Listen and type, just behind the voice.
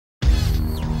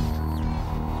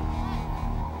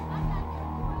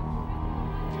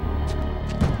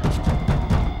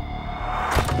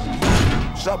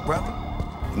Sup, brother?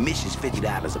 Admission's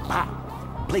 $50 a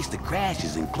pop. Place to crash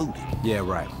is included. Yeah,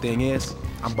 right. Thing is,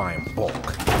 I'm buying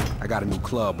bulk. I got a new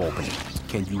club opening.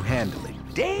 Can you handle it?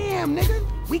 Damn, nigga.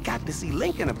 We got to see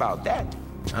Lincoln about that.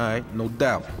 All right, no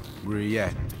doubt. Where he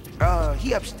at?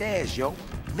 He upstairs, yo.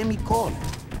 Let me call him.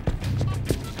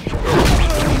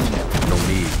 No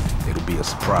need. It'll be a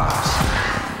surprise.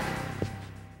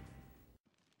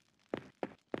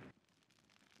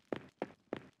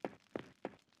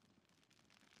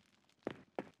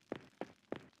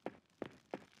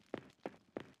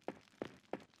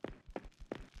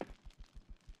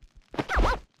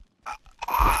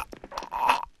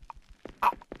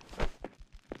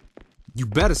 You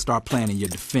better start planning your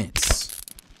defense.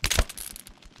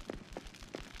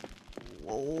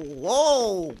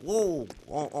 Whoa.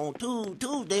 On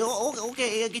Tuesday.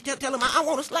 Okay. Tell him I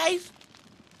want a slice.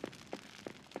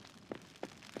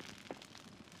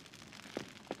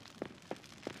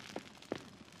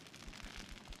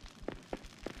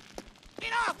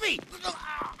 Get off me!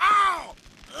 Ow!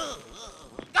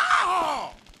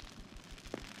 Ow!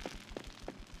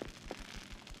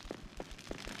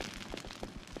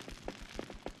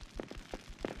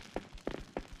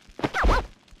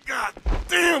 God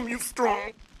damn, you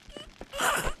strong.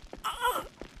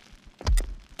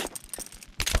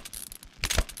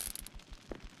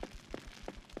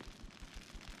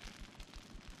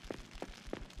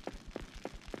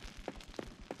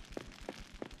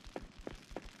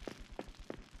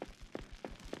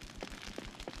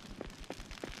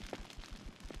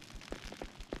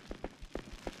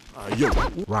 Yo,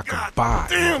 rockin' by,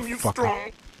 Damn, you motherfucker.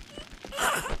 strong.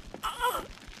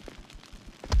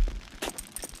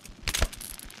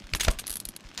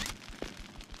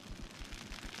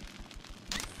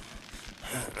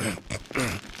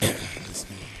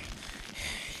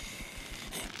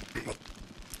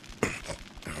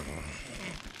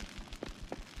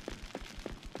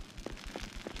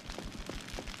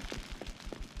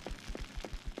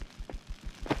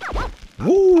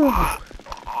 Woo!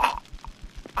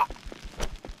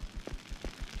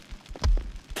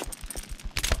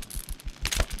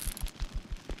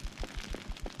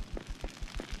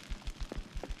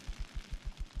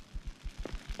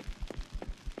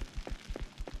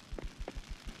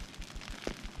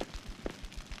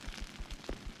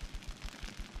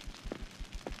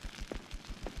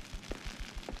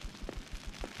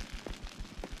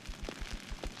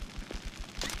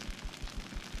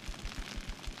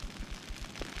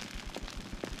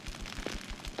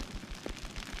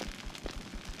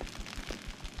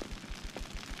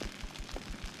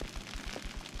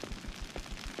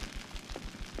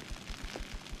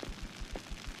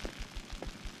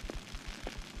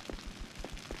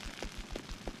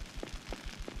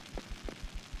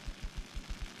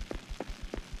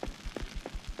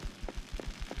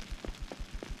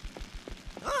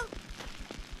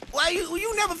 Why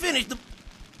you never finished the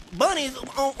bunnies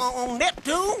on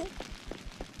Neptune?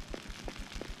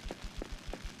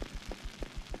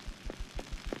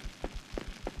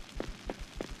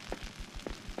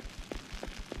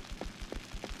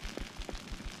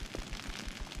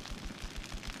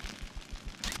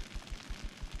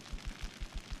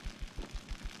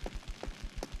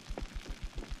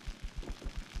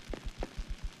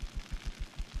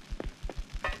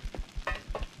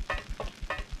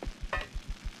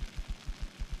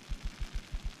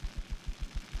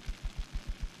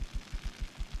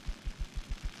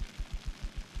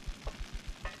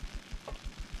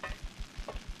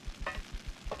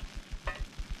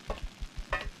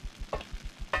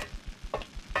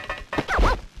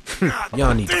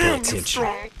 Y'all need to pay attention.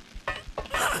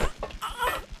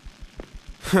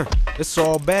 It's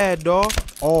all bad, dawg.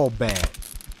 All bad.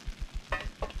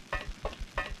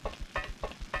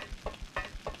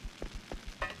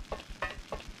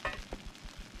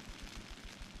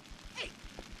 Hey,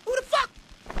 who the fuck?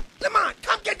 Lemon,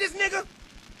 come get this nigga.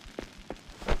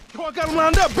 Oh, I got him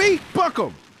lined up, B. Buck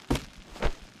him.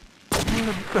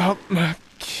 What about my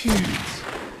kids?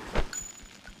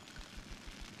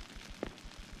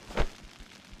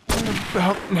 What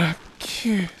about my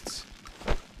kids?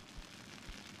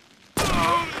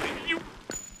 Oh, you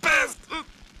bastard.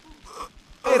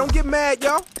 Hey, don't get mad,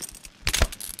 y'all.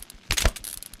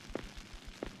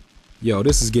 Yo,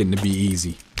 this is getting to be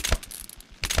easy.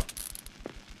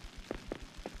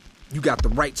 You got the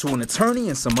right to an attorney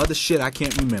and some other shit I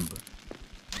can't remember.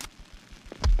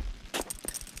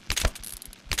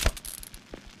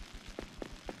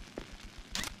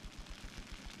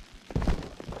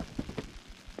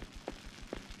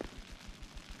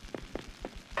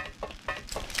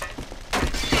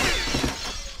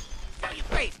 Show your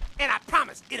face, and I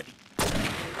promise it'll be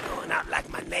going going out like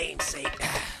my namesake.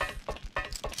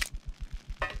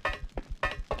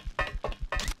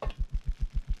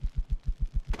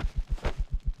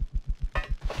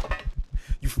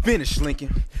 You finished,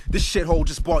 Lincoln. This shithole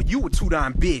just bought you a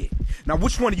two-dime bid. Now,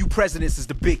 which one of you presidents is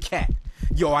the big cat?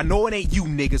 Yo, I know it ain't you,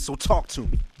 nigga, so talk to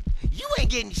me. You ain't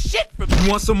getting shit from You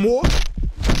want some more?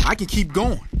 I can keep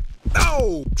going.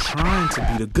 Oh! Trying to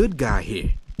be the good guy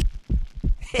here.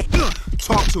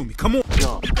 Talk to me, come on.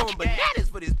 You going bananas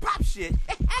for this pop shit.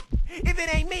 If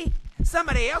it ain't me,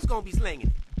 somebody else gonna be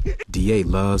slinging it. DA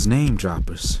loves name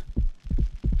droppers.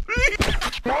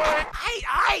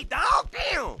 Aight, dog,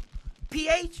 damn.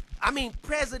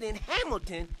 President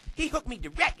Hamilton, he hooked me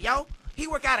direct, yo. He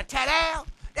work out of Tadow.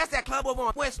 That's that club over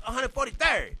on West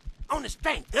 143rd. On the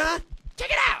strength, huh?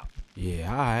 Check it out. Yeah,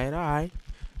 all right.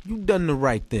 You done the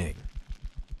right thing.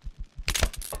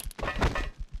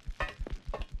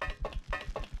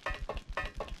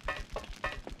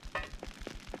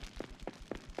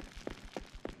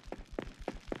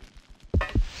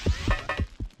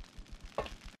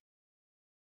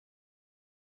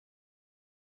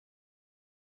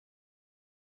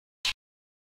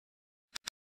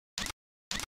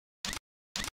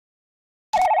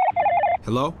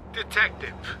 Hello?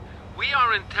 Detective, we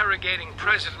are interrogating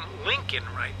President Lincoln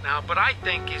right now, but I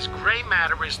think his gray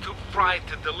matter is too fried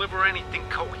to deliver anything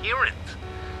coherent.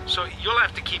 So you'll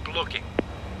have to keep looking.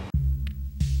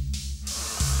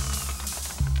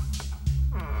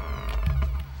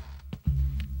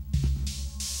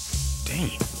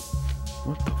 Damn.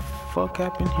 What the fuck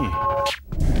happened here?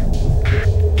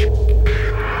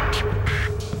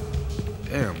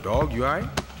 Damn, dog, you alright?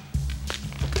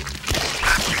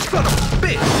 Son of a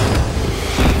bitch!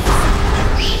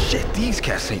 Shit, these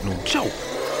cats ain't no joke.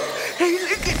 Hey,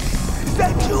 Lincoln, is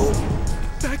that you?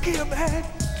 Back here, man.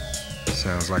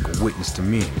 Sounds like a witness to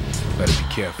me. Better be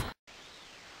careful.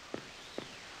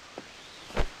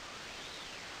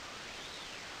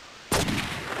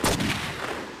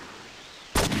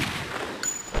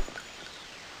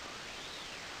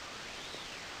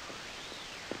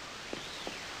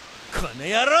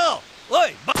 Kanayaro!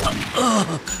 Oi!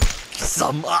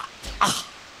 Sama! Oh!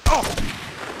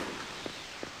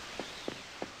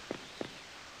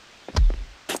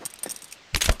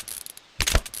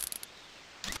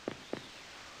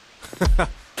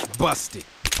 Busted.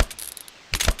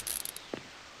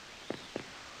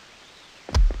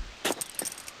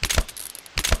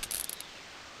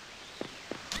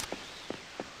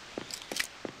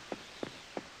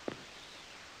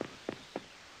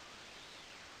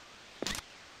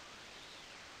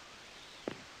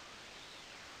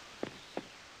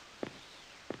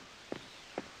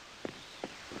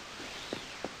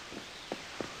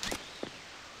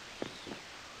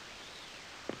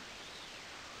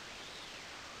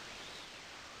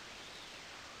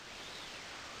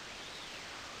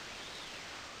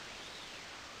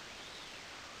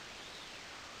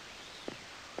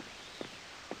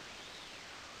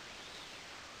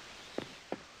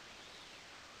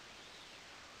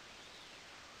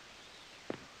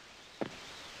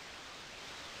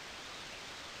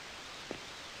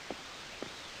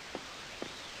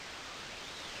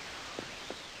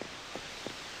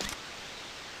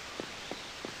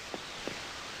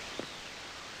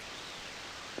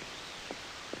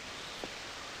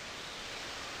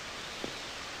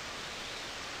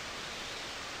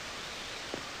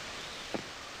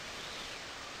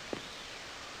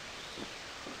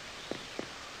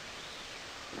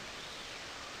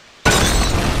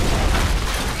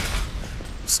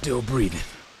 Still breathing.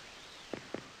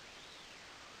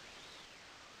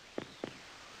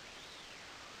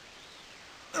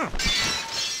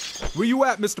 Where you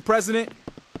at, Mr. President?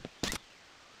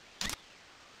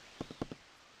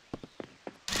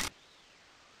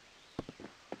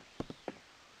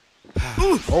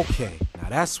 Okay, now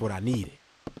that's what I needed.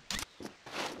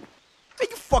 Hey,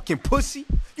 you fucking pussy!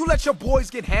 You let your boys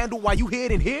get handled while you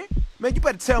hid in here? Man, you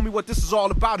better tell me what this is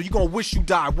all about or you gonna wish you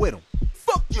died with them.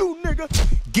 Fuck you, nigga!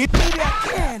 Get Maybe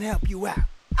I can help you out.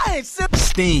 I ain't simple.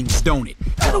 Stings, don't it?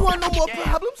 I don't want no more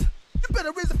problems. You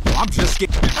better raise a... I'm just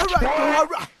getting... All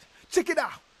right. Check it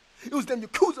out. It was them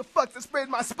Yakuza fucks that sprayed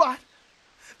my spot.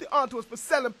 They onto us for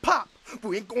selling pop. But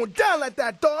we ain't going down like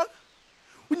that, dog.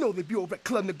 We know they be over at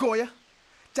Club Nagoya.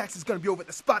 Jackson's gonna be over at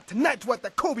the spot tonight to wipe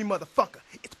that Kobi motherfucker.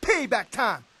 It's payback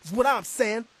time, is what I'm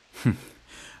saying. All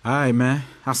right, man.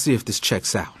 I'll see if this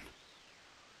checks out.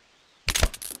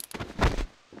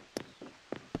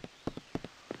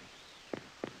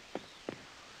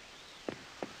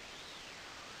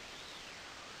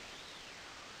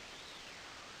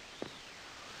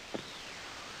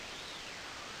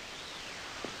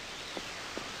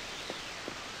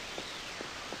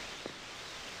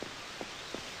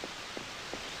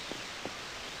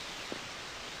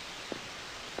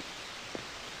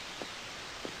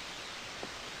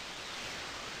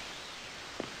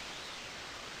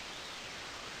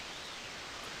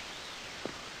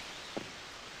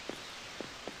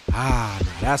 Ah,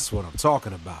 now that's what I'm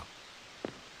talking about.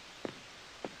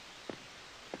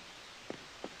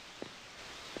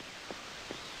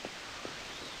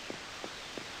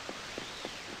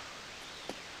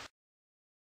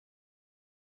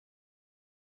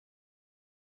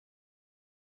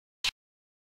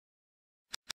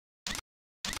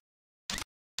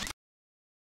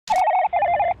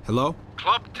 Hello?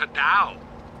 Club Tadow.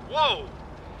 Whoa!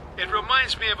 It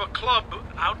reminds me of a club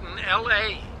out in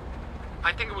L.A.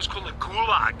 I think it was called the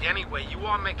Gulag. Anyway, you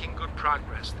are making good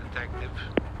progress, Detective.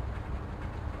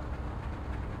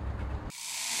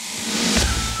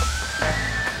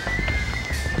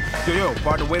 Yo,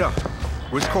 partner, wait up.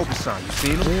 Where's Kobi-san? You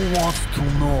seen him? Who wants to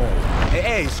know?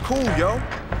 Hey, it's cool, yo.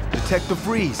 Detective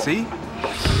Reed, see?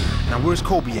 Now, where's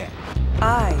Kobi at?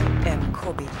 I am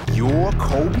Kobi. You're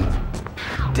Kobi?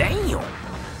 Damn! All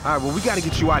right, well, we gotta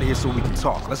get you out of here so we can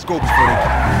talk. Let's go before they...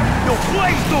 Yo,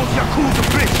 blaze those Yakuza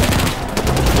bitches!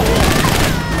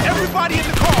 Everybody in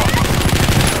the car!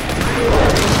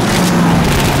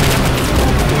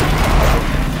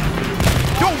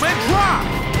 Yo, man, drive!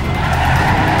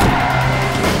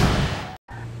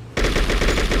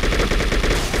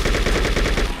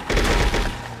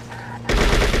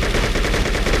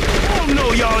 Oh no,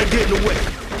 y'all ain't getting away!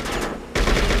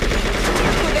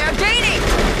 They're gaining!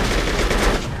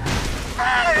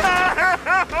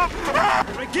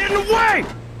 They're getting away!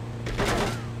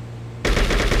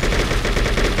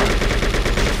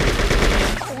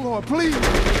 Oh, Lord, please.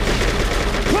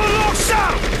 Put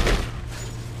alongside!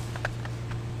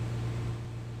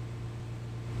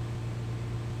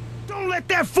 Don't let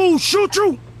that fool shoot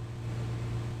you!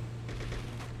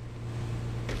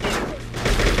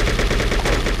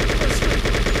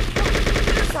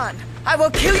 Son, I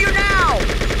will kill you now!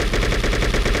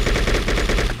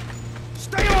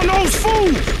 Stay on those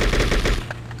fools!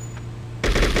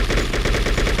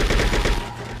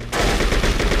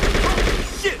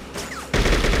 Shit!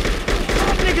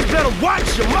 Y'all niggas better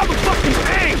watch your motherfucking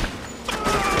aim!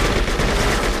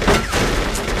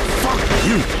 Fuck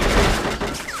you!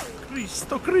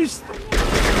 Cristo, Cristo!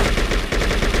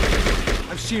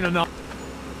 I've seen enough.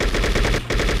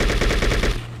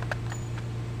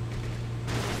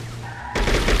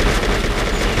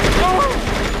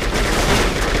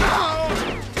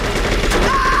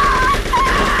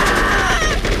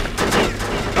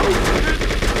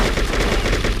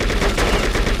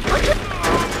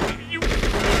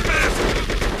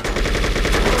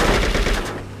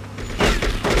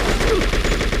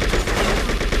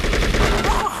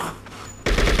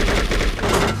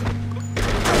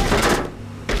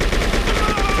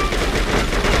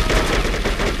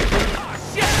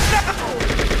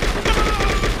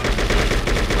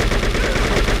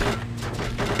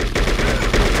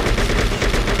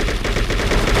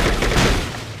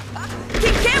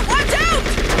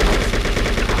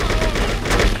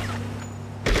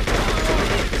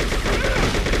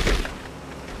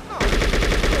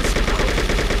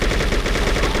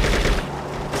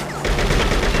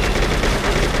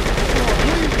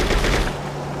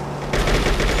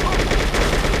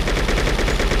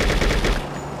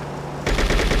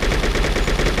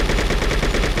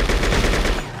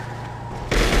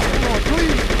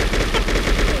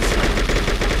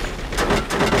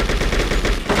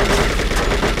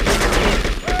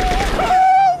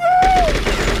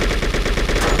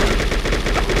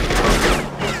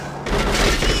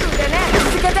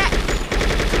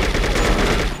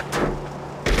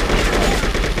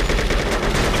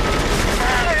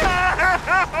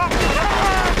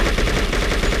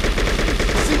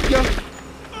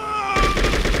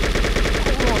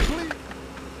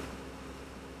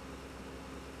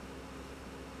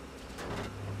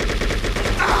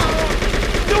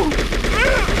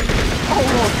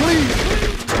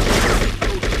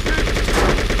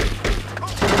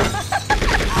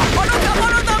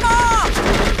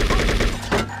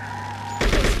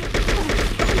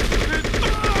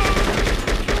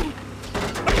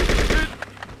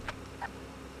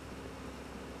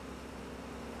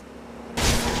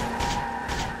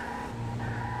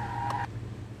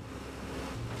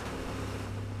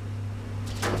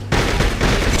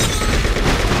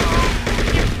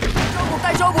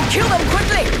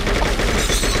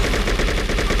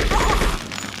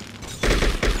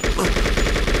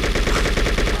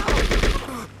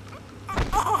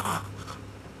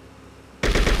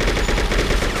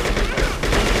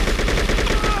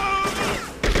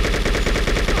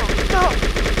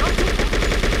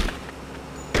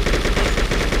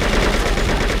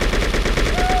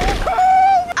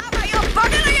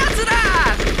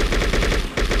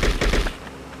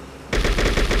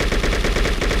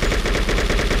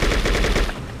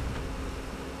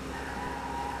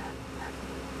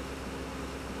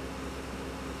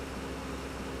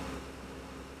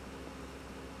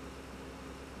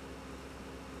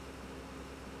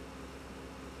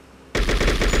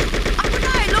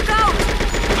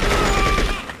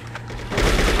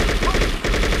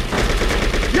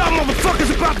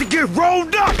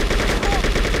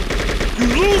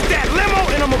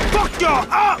 y'all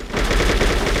up!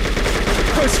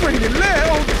 It's raining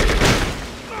loud.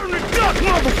 Burn the duck,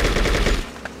 mother...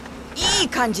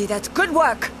 Kanji, that's good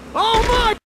work. Oh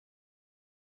my...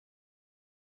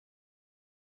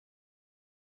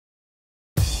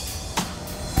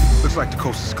 Looks like the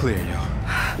coast is clear, yo.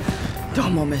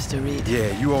 Domo, Mr. Reed.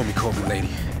 Yeah, you owe me, Kobi lady.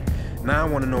 Now I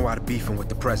want to know why the beefing with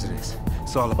the presidents.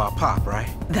 It's all about Pop, right?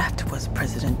 That was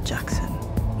President Jackson.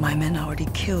 My men already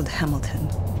killed Hamilton.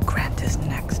 Grant is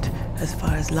next. As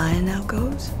far as Lionel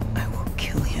goes, I will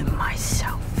kill him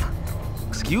myself.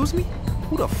 Excuse me?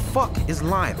 Who the fuck is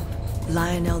Lionel?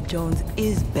 Lionel Jones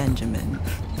is Benjamin.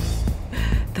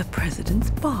 The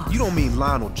president's boss. You don't mean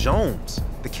Lionel Jones?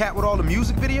 The cat with all the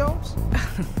music videos?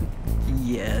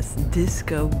 Yes,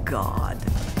 disco god.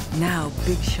 Now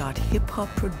big shot hip-hop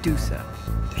producer.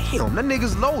 Damn, that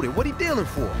nigga's loaded. What he dealing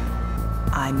for?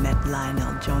 I met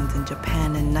Lionel Jones in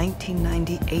Japan in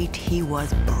 1998. He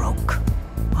was broke.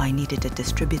 I needed a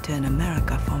distributor in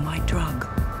America for my drug.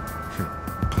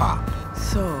 Pop.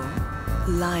 So,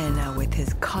 Lionel, with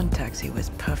his contacts, he was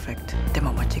perfect.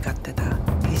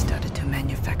 He started to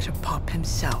manufacture pop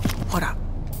himself. Hora.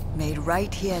 Made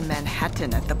right here in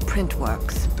Manhattan at the print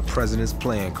works. The president's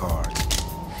playing cards.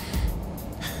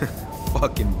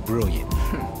 Fucking brilliant.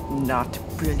 Not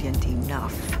brilliant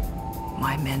enough.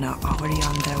 My men are already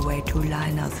on their way to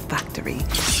Lionel's factory.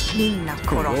 Minna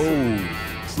korosu.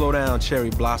 Whoa. Slow down, Cherry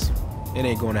Blossom. It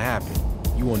ain't gonna happen.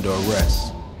 You under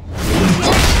arrest.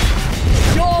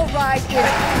 Your ride is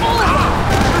over!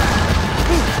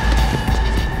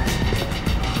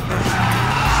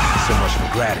 So much for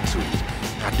gratitude.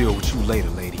 I'll deal with you later,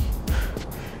 lady.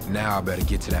 Now I better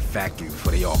get to that factory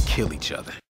before they all kill each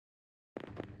other.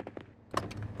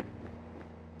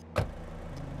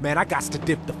 Man, I got to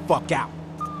dip the fuck out.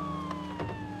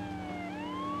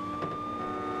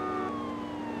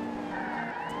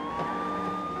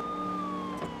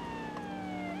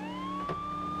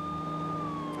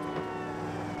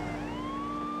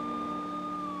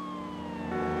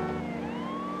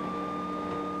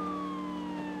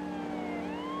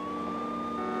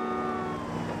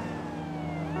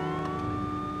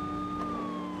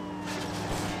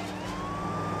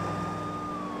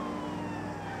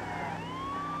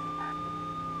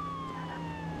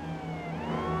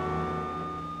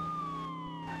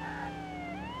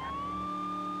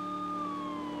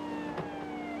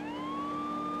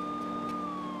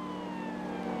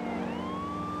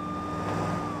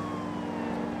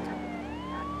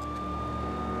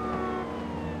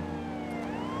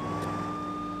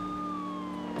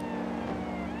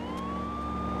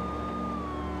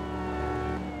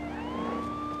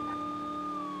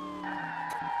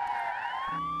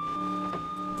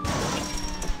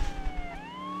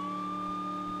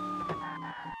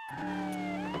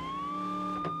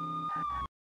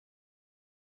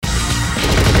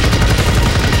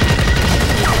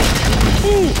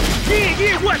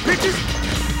 Yeah, what, bitches?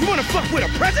 You wanna fuck with a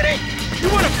president? You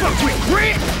wanna fuck with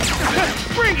Grant?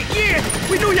 Bring it, yeah!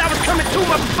 We knew y'all was coming too,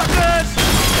 motherfuckers!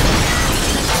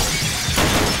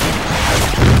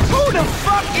 Who the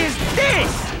fuck is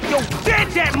this? Yo, dead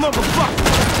that motherfucker!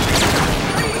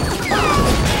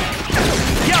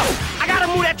 Yo, I gotta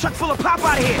move that truck full of pop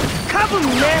out of here! Cover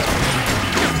me, man!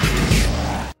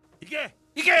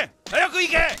 이게! 하얗고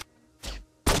이게!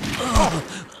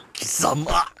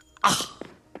 기사마!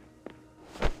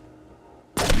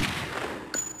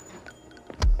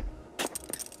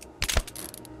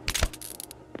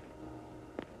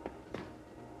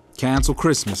 Cancel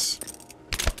Christmas.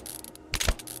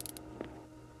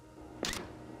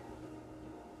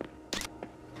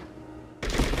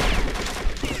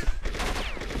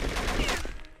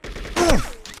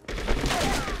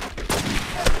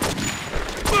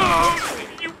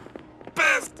 You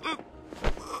bastard!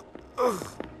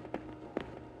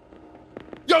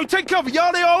 Yo, take cover,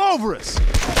 y'all. They all over us.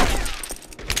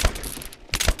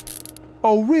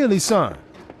 Oh, really, son?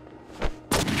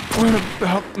 What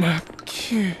about my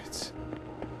kids?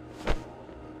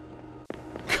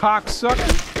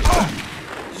 Cocksucker?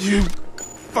 You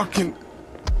fucking...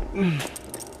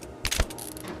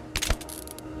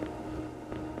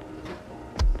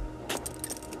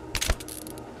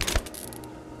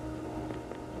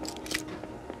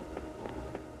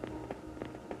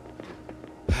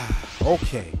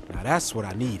 Okay, now that's what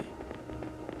I needed.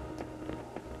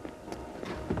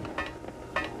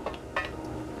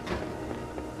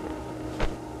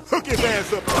 Hook his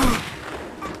ass up!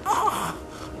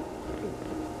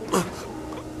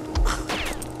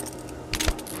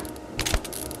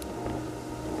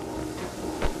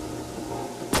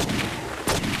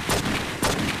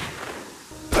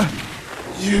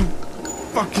 You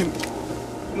fucking...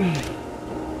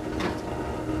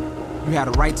 You had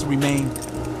a right to remain.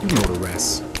 You know the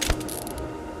rest.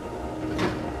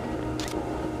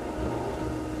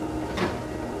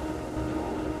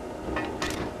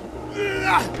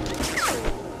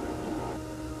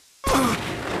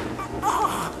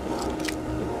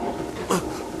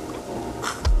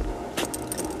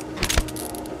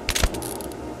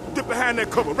 Get behind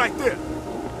that cover right there.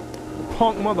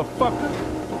 Punk motherfucker.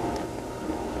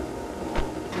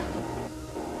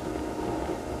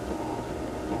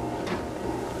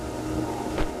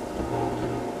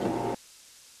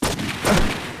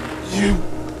 You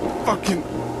fucking...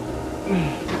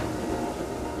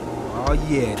 Oh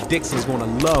yeah, Dixon's gonna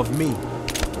love me.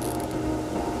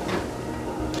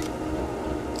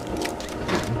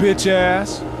 Bitch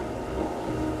ass.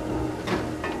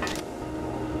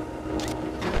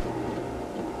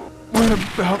 What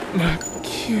about my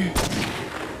kids?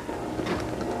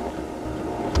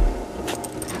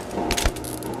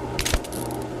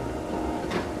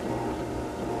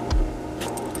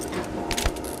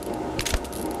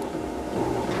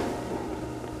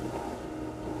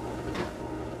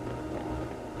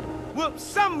 Will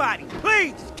somebody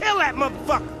please kill that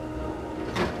motherfucker?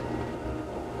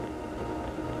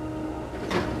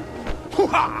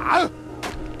 Hoo-ha!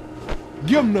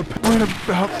 Give him the... What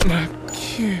about my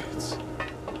kids?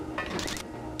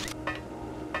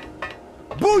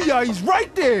 Booyah, he's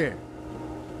right there!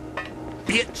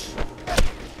 Bitch!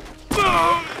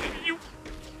 You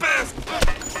bastard!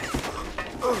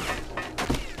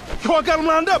 Yo, I got him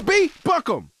lined up, B! Buck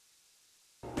him!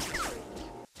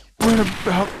 What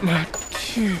about my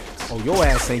kids? Oh, your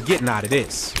ass ain't getting out of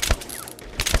this.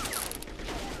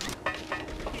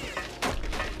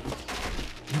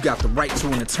 You got the right to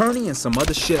an attorney and some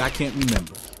other shit I can't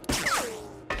remember.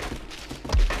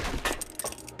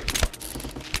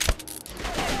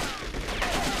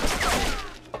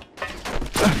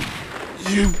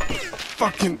 You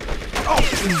fucking...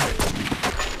 Oh!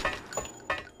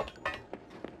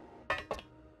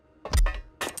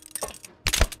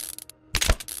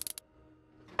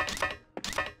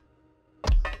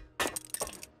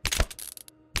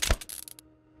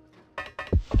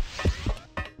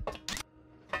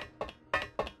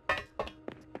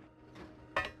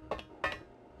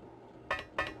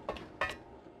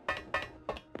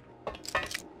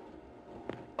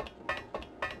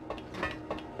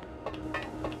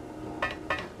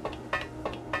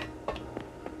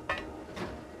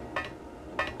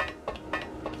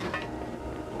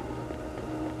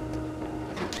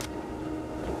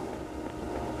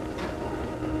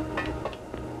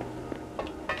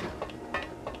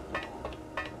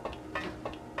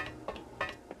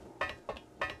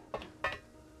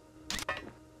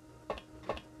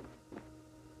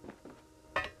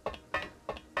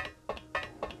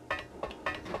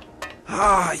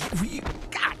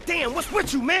 God damn, what's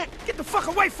with you, man? Get the fuck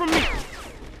away from me!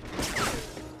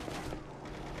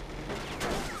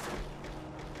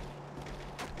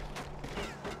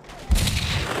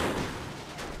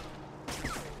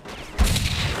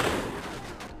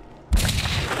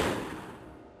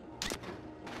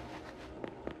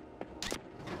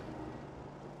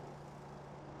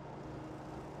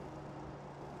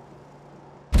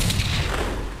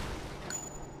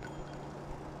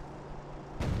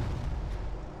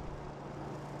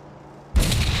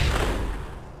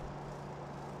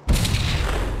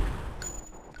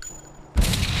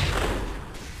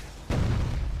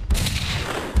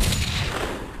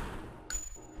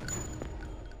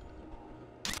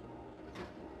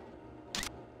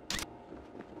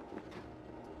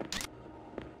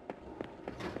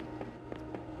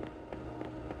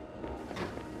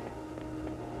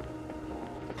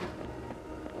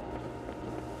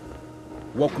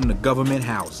 Welcome to government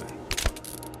housing.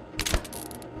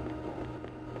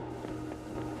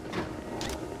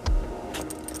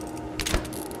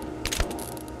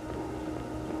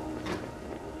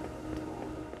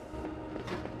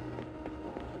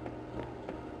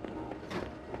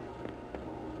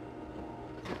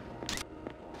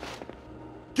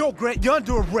 Yo, Grant, you're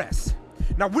under arrest.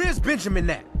 Now, where's Benjamin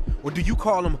at? Or do you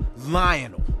call him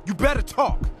Lionel? You better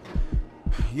talk.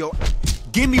 Yo,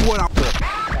 give me what I want.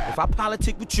 If I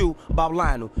politic with you about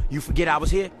Lionel, you forget I was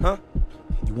here, huh?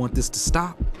 You want this to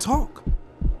stop? Talk.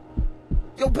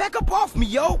 Yo, back up off me,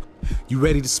 yo! You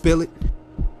ready to spill it?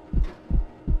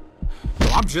 Yo,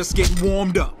 I'm just getting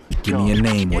warmed up. Give me a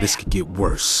name or this could get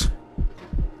worse.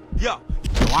 Yo,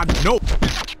 I know.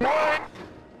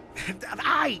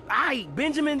 Aight,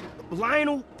 Benjamin,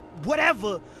 Lionel,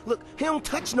 whatever. Look, he don't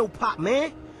touch no pop,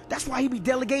 man. That's why he be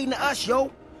delegating to us, yo.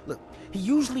 Look, he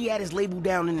usually had his label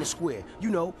down in the square. You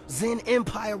know, Zen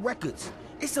Empire Records.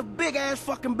 It's a big-ass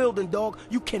fucking building, dog.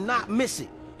 You cannot miss it.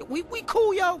 We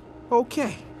cool, yo.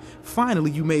 Okay,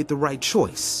 finally you made the right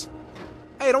choice.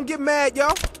 Hey, don't get mad, yo.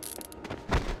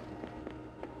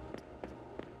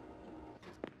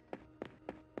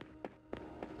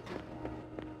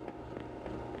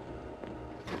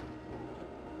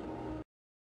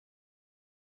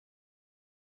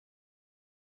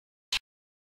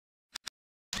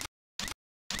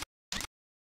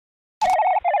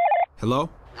 Hello?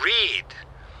 Reed,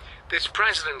 this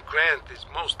President Grant is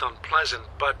most unpleasant,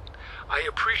 but I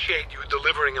appreciate you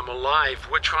delivering him alive.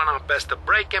 We're trying our best to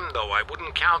break him, though I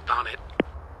wouldn't count on it.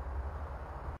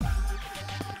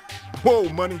 Whoa,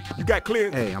 Money, you got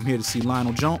cleared? Hey, I'm here to see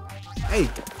Lionel Jones. Hey,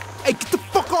 get the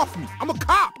fuck off me! I'm a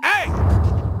cop! Hey!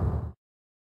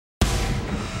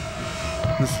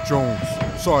 Mr.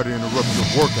 Jones, sorry to interrupt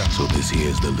your workout. So this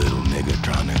here's the little nigga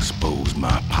trying to expose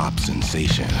my pop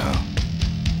sensation, huh?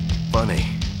 Funny.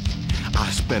 I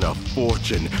spent a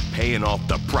fortune paying off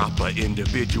the proper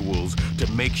individuals to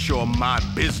make sure my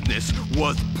business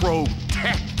was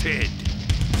protected.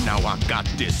 Now I got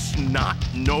this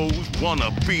snot-nosed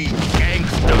wannabe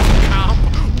gangster cop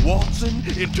waltzing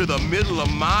into the middle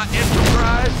of my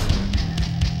enterprise.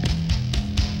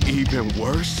 Even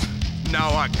worse,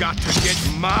 now I got to get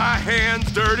my hands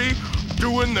dirty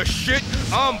doing the shit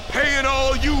I'm paying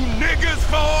all you niggas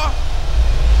for.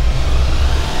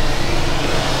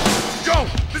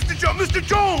 Mr.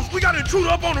 Jones, we got an intruder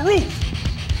up on the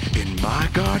roof. In my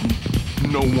garden,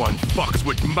 no one fucks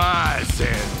with my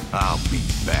Zen. I'll be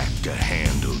back to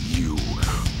handle you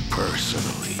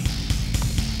personally.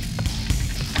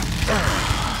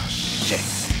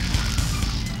 Shit.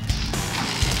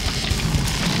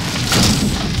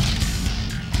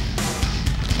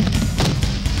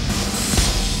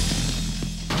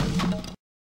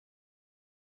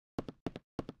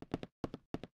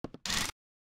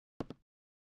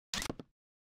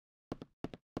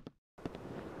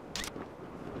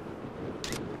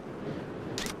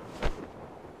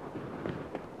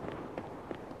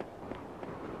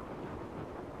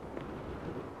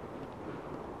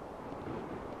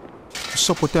 What's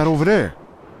up with that over there?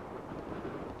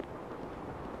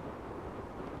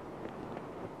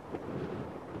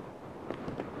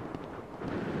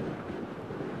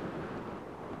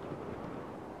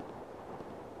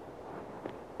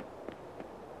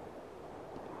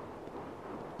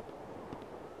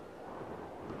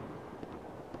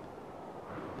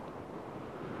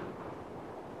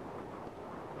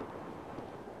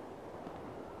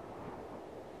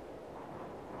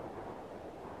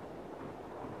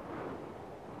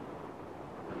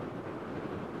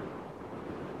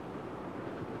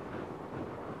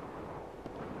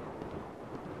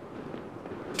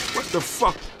 What the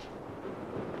fuck?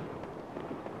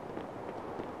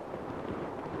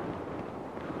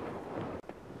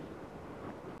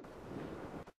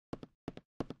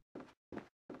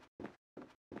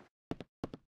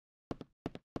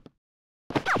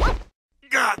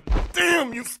 God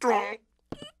damn, you strong.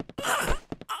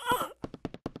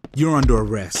 You're under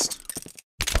arrest.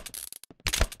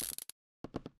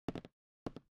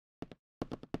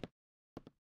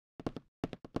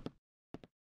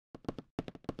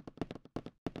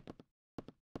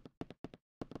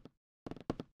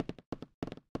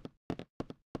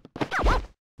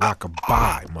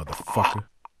 Rock-a-bye, motherfucker.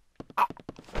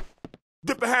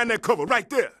 Get behind that cover right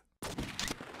there.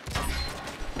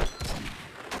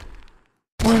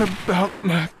 What about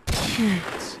my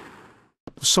kids?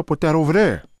 What's up with that over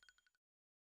there?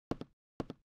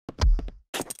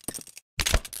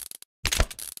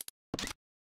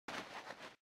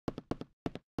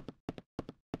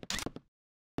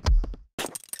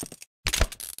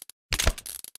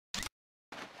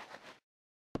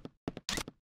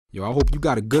 Yo, I hope you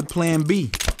got a good plan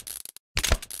B.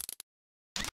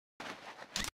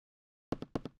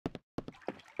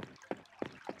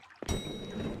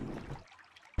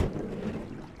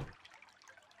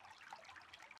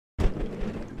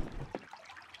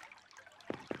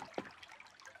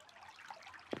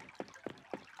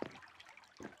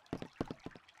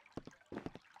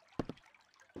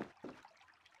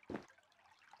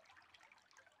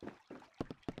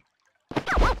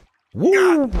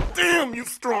 Woo! God damn, you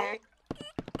strong.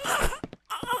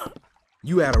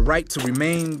 You had a right to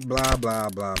remain, blah, blah,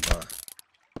 blah, blah.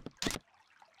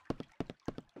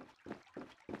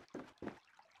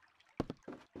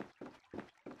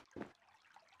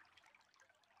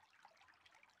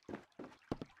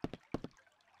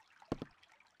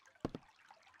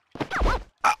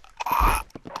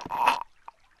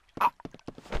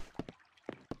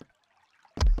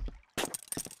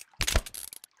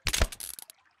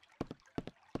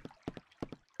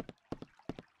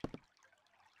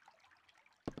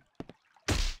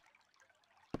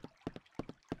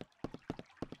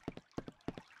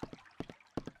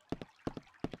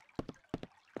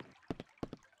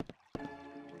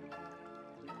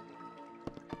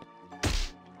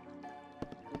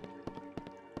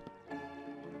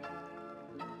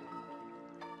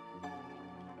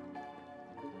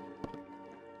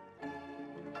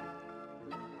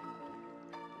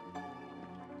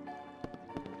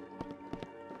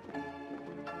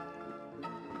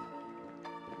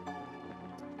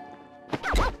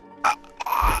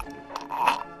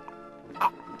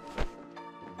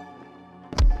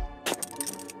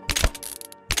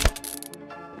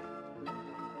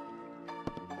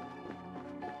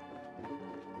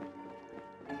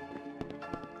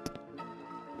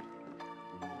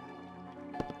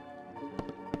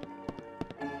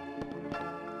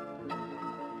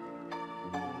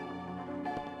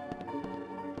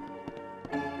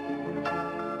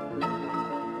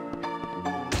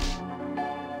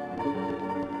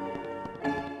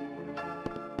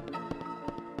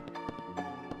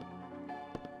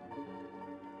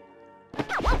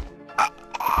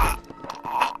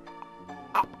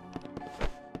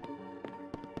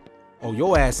 Oh,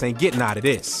 your ass ain't getting out of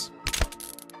this.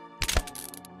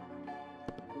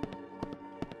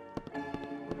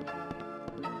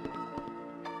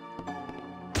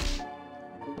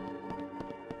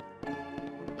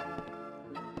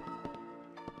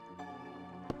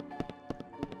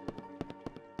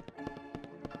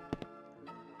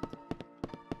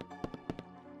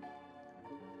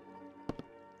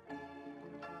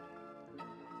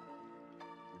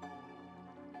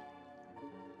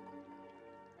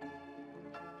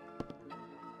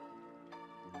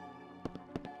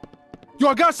 Yo,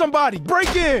 I got somebody!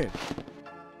 Break in!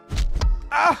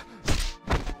 Ah!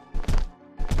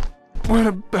 What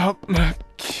about my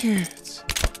kids?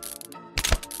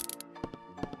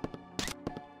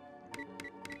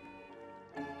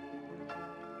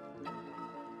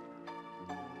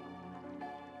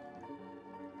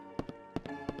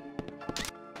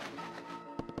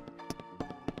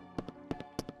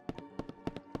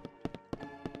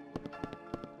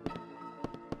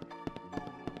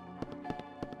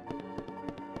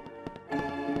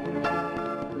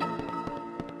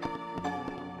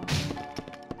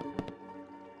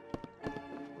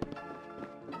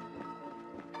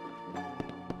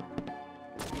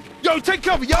 Yo, take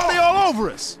cover, y'all! They all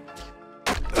over us!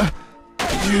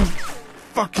 You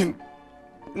fucking...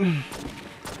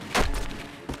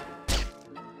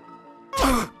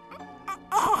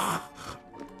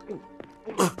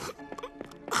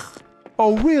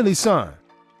 Oh, really, son?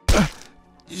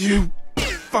 You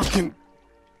fucking...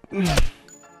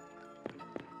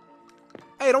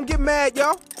 Hey, don't get mad,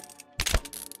 yo.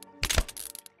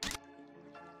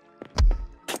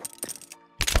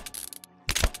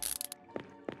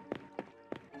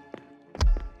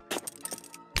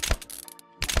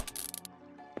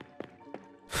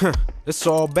 It's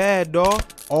all bad, dawg.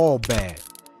 All bad.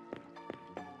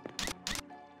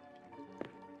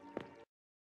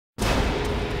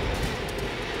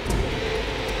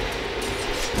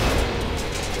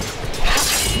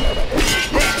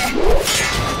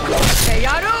 Hey,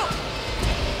 Yaru!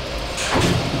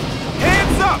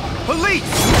 Hands up! Police!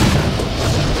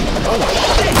 Oh,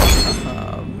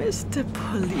 Mr.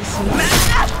 Policeman.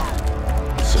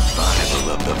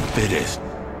 Survival of the fittest,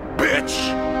 bitch!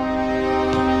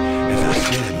 As I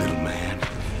said, little man,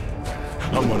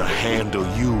 I'm gonna handle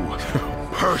you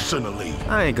personally.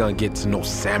 I ain't gonna get to no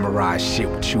samurai shit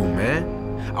with you, man.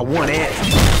 I want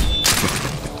answers.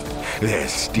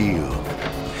 There's steel,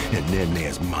 and then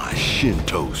there's my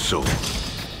Shinto sword.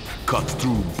 Cuts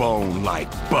through bone like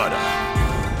butter.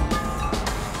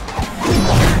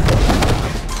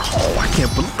 Oh, I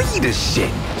can't believe this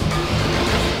shit.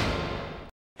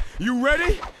 You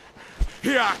ready?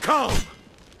 Here I come.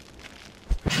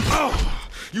 Oh,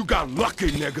 you got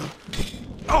lucky, nigga.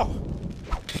 Oh,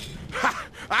 ha,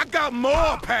 I got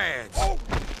more pads. Oh.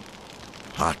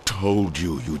 I told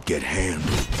you you'd get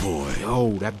handled, boy.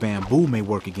 Yo, that bamboo may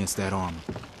work against that armor.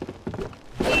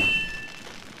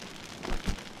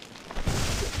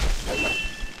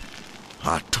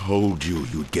 I told you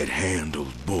you'd get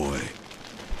handled, boy.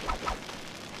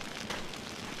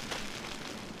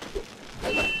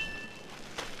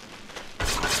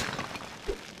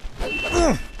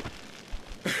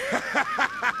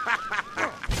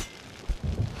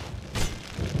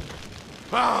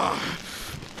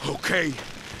 Okay,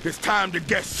 it's time to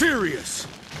get serious.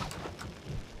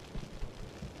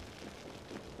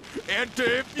 Enter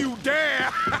if you dare.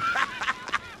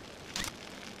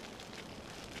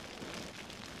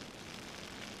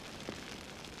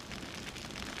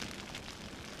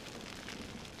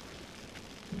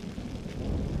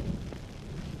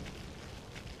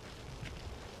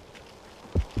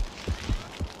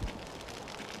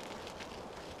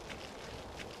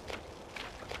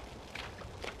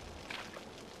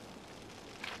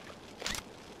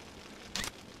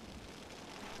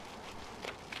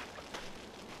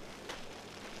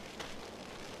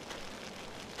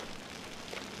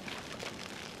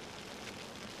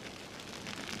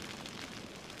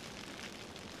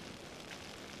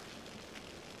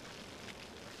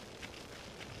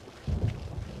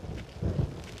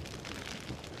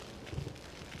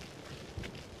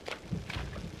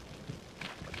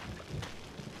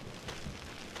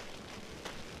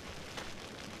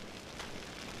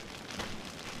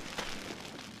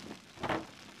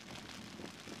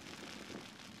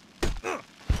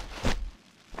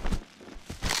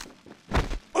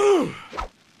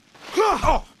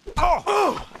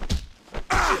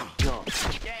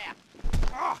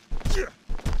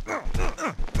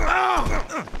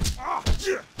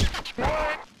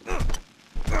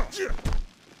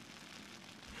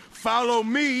 Follow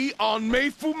me on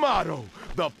Meifumato,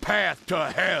 the path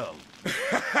to hell.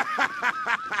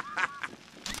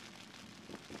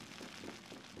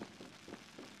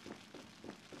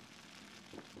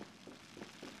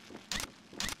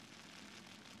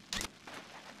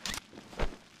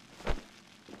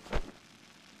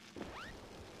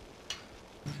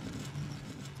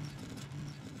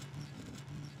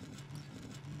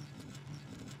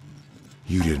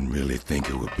 You didn't really think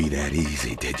it would be that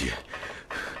easy, did you?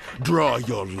 Draw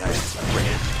your last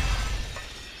breath.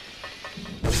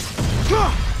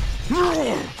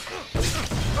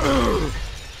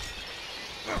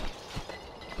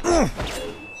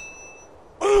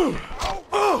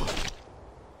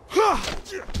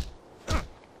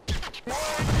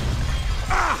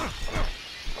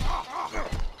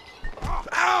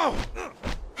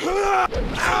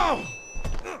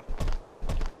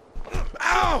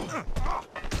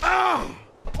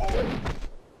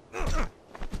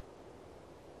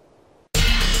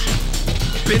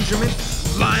 Benjamin,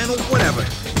 Lionel, whatever.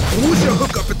 Who's your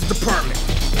hookup at the department?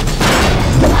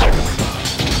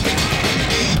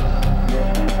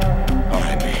 All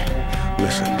right, man.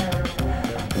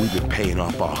 Listen, we've been paying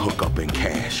off our hookup in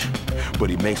cash, but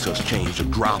he makes us change the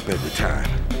drop every time.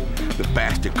 The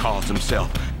bastard calls himself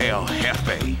El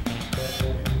Jefe.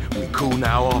 We cool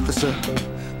now, officer?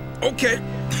 Okay.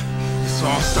 It's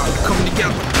all starting to come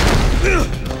together.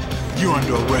 You're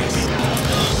under arrest.